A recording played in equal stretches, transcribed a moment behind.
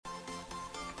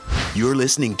You're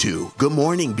listening to Good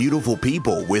Morning Beautiful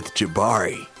People with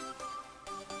Jabari.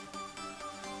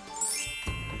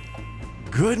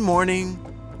 Good morning.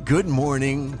 Good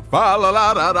morning. Fa la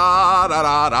la da da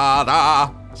da da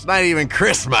da. It's not even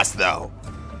Christmas though.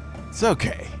 It's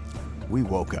okay. We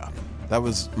woke up. That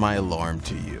was my alarm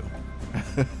to you.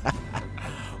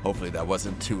 Hopefully that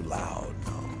wasn't too loud.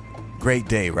 No. Great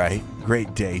day, right?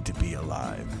 Great day to be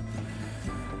alive.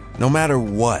 No matter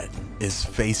what is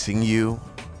facing you,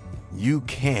 you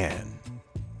can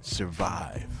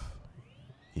survive.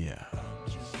 Yeah.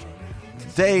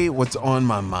 Today, what's on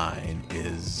my mind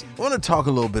is I want to talk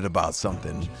a little bit about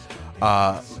something.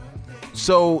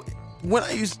 So when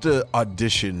I used to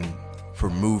audition for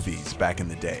movies back in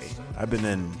the day, I've been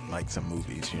in like some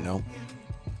movies, you know?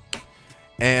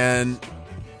 And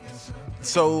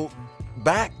so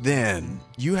back then,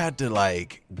 you had to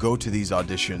like go to these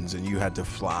auditions and you had to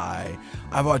fly.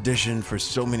 I've auditioned for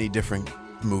so many different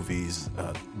movies.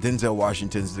 Denzel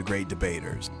Washington's The Great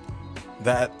Debaters.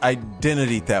 That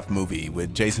identity theft movie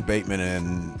with Jason Bateman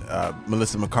and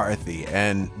Melissa McCarthy,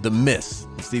 and The Mist,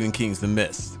 Stephen King's The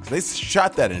Mist. They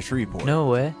shot that in Shreveport. No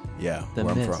way. Yeah, The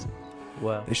where Mist. I'm from.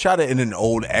 Wow. They shot it in an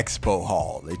old expo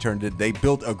hall. They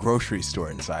built a grocery store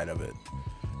inside of it.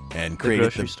 And The created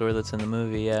grocery store that's in the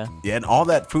movie, yeah. Yeah, and all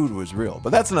that food was real.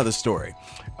 But that's another story.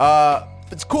 It's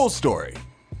a cool story.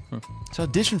 So I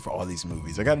auditioned for all these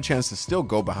movies. I got a chance to still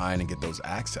go behind and get those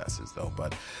accesses, though.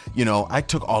 But, you know, I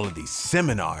took all of these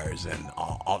seminars and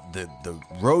all the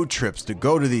road trips to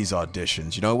go to these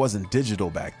auditions. You know, it wasn't digital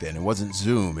back then. It wasn't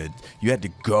Zoom. You had to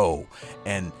go.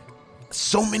 And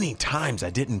so many times I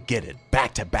didn't get it.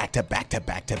 Back to back to back to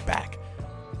back to back.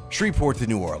 Shreveport to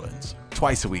New Orleans.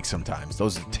 Twice a week sometimes.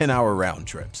 Those are 10-hour round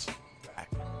trips.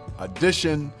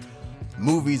 Audition,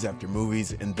 movies after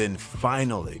movies, and then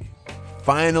finally,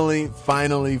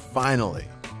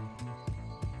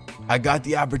 I got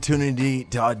the opportunity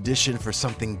to audition for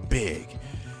something big.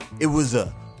 It was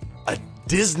a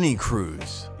Disney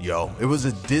cruise, yo. It was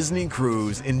a Disney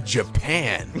cruise in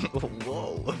Japan.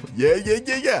 Whoa.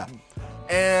 Yeah.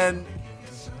 And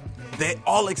they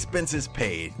all expenses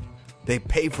paid. They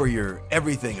pay for your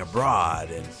everything abroad,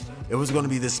 and it was going to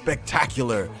be this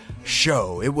spectacular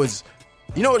show. It was,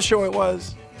 you know what show it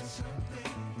was?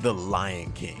 The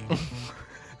Lion King.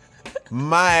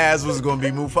 My ass was going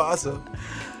to be Mufasa.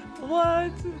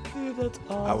 What? Dude, that's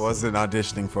awesome. I wasn't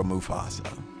auditioning for Mufasa.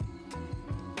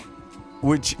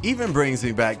 Which even brings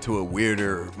me back to a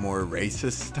weirder, more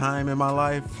racist time in my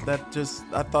life that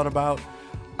I thought about.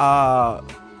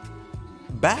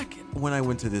 Back when I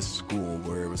went to this school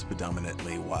where it was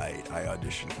predominantly white, I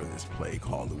auditioned for this play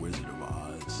called The Wizard of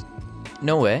Oz.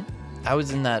 No way. I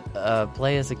was in that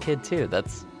play as a kid too.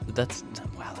 That's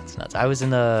wow, that's nuts. I was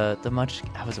in I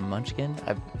was a Munchkin.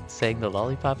 I sang the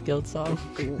Lollipop Guild song.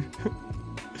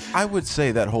 I would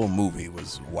say that whole movie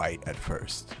was white at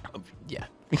first. Yeah.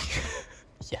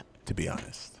 Yeah. To be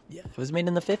honest. Yeah. It was made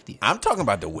in the 50s. I'm talking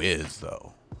about The Wiz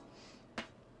though.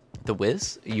 The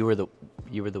Wiz? You were the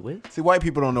Wiz? See, white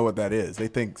people don't know what that is. They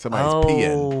think somebody's Oh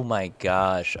peeing. my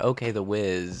gosh. Okay, The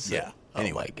Wiz. Yeah.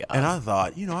 Anyway, oh my God. and I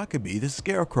thought, I could be the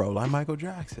Scarecrow like Michael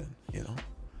Jackson,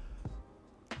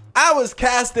 I was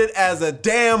casted as a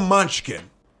damn munchkin.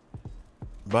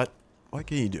 But what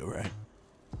can you do, right?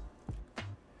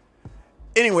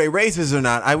 Anyway, racist or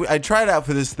not, I tried out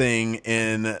for this thing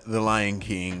in The Lion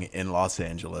King in Los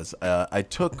Angeles. I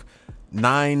took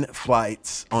 9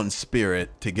 flights on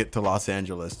Spirit to get to Los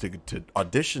Angeles to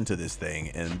audition to this thing.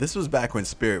 And this was back when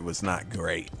Spirit was not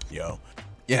great, yo.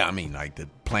 Yeah, I mean, like the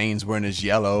planes weren't as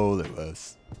yellow. There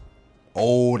was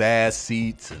old ass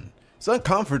seats and it's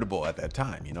uncomfortable at that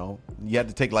time, You had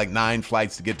to take like 9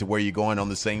 flights to get to where you're going on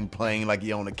the same plane like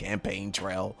you're on a campaign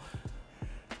trail.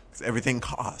 'Cause everything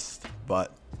cost.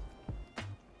 But,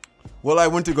 well, I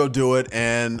went to go do it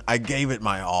and I gave it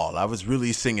my all. I was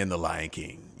really singing The Lion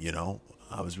King,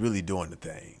 I was really doing the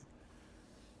thing.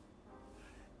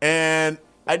 And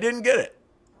I didn't get it.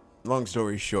 Long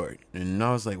story short. And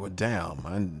I was like, well, damn.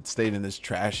 I stayed in this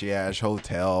trashy ass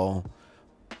hotel.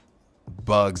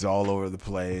 Bugs all over the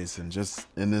place. And just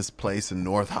in this place in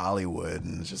North Hollywood.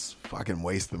 And just fucking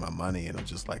wasting my money. And I'm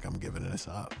just like, I'm giving this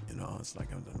up. It's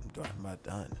like I'm about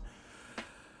done.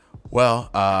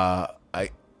 Well,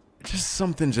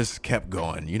 something just kept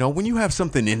going. When you have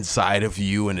something inside of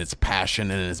you and it's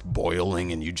passion and it's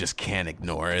boiling and you just can't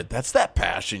ignore it, that's that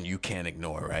passion you can't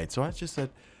ignore, right? So I just said,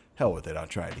 hell with it, I'll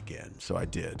try it again. So I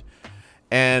did.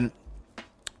 And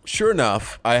sure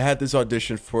enough, I had this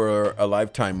audition for a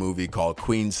Lifetime movie called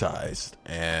Queen Sized.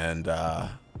 And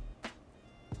I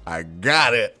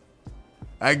got it.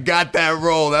 I got that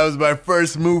role. That was my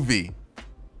first movie.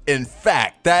 In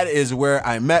fact, that is where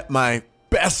I met my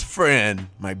best friend,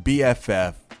 my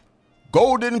BFF,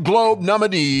 Golden Globe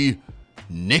nominee,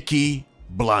 Nikki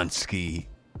Blonsky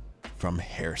from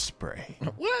Hairspray.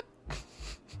 What?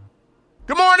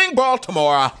 Good morning,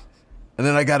 Baltimore. And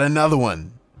then I got another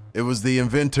one. It was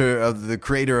the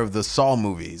creator of the Saw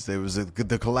movies. It was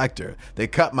the collector. They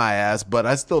cut my ass, but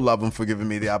I still love them for giving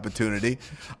me the opportunity.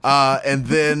 And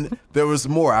then there was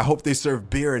more. I hope they serve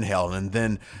beer in hell. And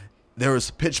then there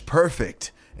was Pitch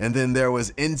Perfect. And then there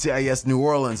was NCIS New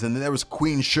Orleans. And then there was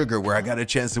Queen Sugar, where I got a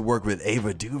chance to work with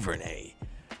Ava DuVernay.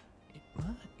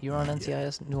 What? You were on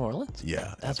NCIS New Orleans?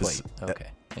 Yeah. That's why. Okay.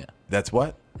 Yeah. That's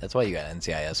what? That's why you got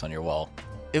NCIS on your wall.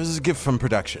 It was a gift from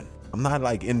production. I'm not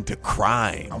like into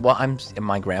crime. Well,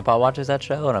 my grandpa watches that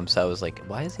show, and I was like,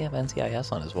 why does he have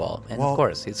NCIS on his wall? And Well, of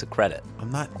course, it's a credit. I'm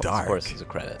not dark. Of course, it's a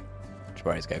credit.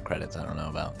 Jabari's got credits I don't know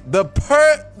about. The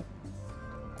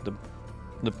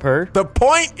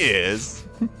point is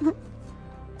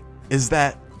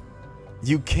that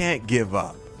you can't give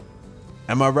up.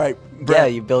 Am I right, Brett? Yeah,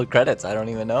 you build credits I don't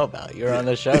even know about. You're on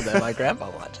a show that my grandpa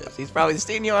watches. He's probably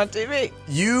seen you on TV.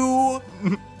 You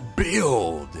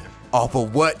build off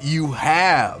of what you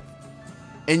have,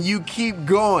 and you keep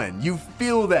going. You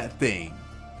feel that thing.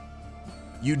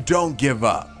 You don't give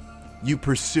up. You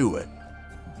pursue it.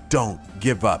 Don't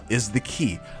give up is the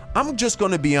key. I'm just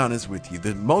going to be honest with you.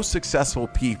 The most successful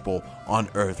people on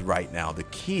earth right now, the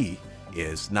key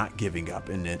is not giving up,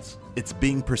 and it's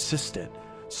being persistent.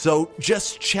 So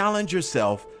just challenge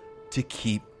yourself to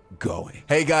keep going.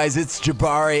 Hey guys, it's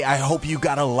Jabari. I hope you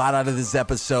got a lot out of this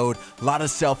episode. A lot of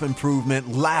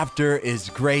self-improvement. Laughter is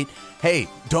great. Hey,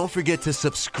 don't forget to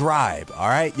subscribe, all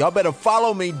right? Y'all better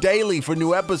follow me daily for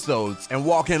new episodes and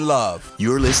walk in love.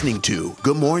 You're listening to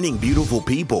Good Morning Beautiful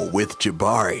People with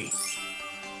Jabari.